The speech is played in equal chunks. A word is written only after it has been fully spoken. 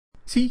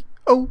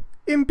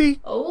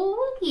C-O-M-B.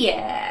 Oh,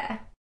 yeah.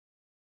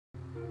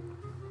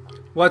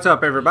 What's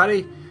up,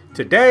 everybody?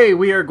 Today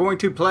we are going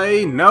to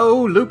play No,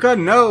 Luca,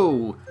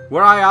 No,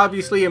 where I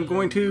obviously am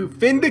going to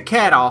fend a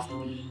cat off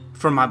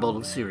from my bowl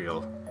of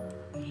cereal.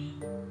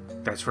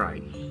 That's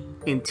right.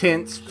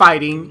 Intense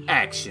fighting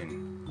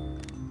action.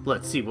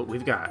 Let's see what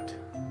we've got.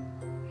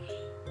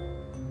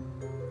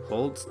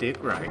 Hold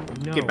stick right.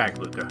 No. Get back,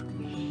 Luca.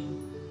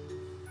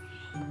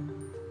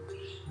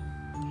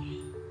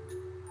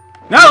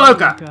 No,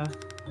 Luca!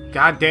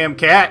 Goddamn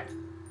cat!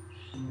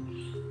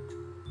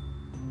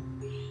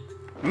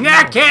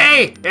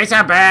 Nucky! It's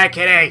a bad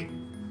kitty!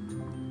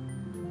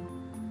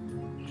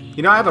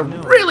 You know, I have a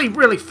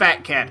really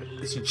fat cat.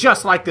 It's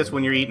just like this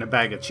when you're eating a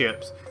bag of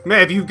chips. Man,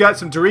 if you've got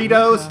some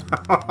Doritos,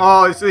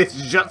 oh, it's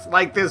just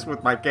like this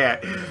with my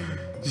cat.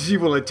 She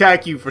will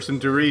attack you for some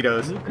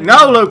Doritos.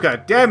 No,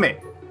 Luca, damn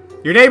it!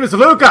 Your name is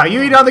Luca!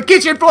 You eat on the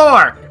kitchen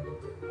floor!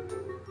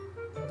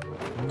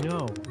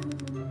 No.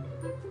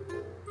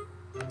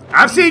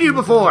 I've seen you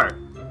before!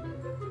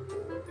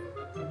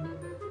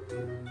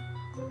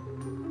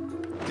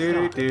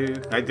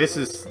 This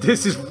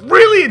is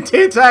really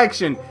intense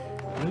action!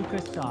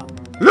 Luca, stop.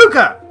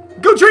 Luca!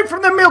 Go drink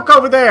from the milk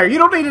over there! You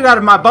don't need it out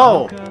of my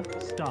bowl! Luca,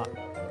 stop.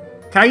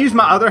 Can I use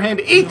my other hand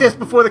to eat this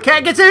before the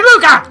cat gets in?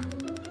 Luca!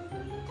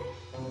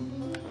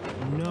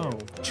 No.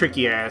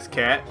 Tricky ass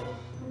cat.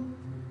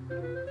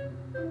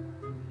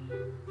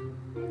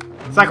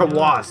 It's like a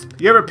wasp.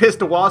 You ever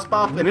pissed a wasp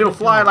off and it'll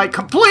fly like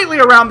completely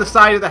around the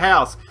side of the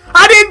house?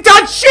 I didn't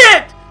touch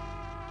shit!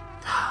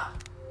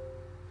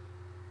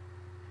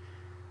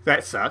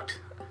 That sucked.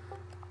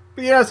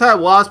 But yeah, that's how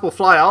a wasp will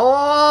fly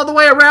all the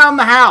way around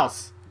the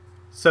house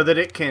so that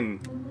it can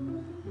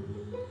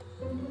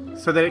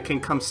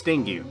come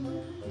sting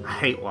you. I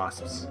hate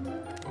wasps.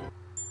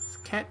 It's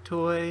a cat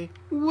toy.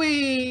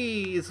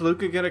 Whee! Is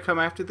Luca gonna come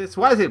after this?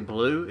 Why is it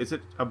blue? Is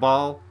it a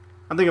ball?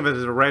 I'm thinking of it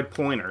as a red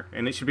pointer,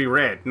 and it should be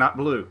red, not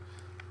blue.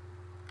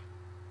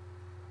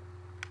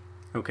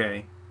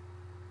 Okay.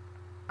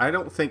 I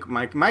don't think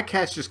my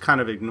cats just kind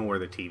of ignore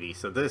the TV,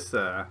 so this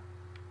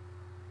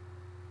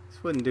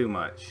wouldn't do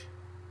much.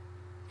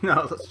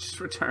 No, let's just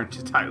return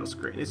to title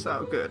screen. It's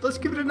all good. Let's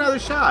give it another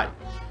shot.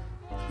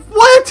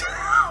 What?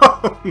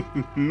 Oh,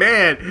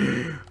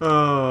 man.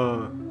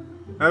 Oh.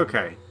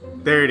 Okay.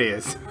 There it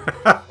is.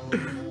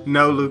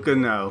 No, Luca,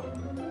 no.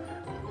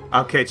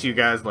 I'll catch you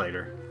guys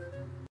later.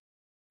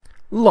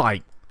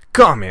 Like,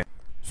 comment,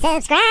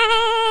 subscribe.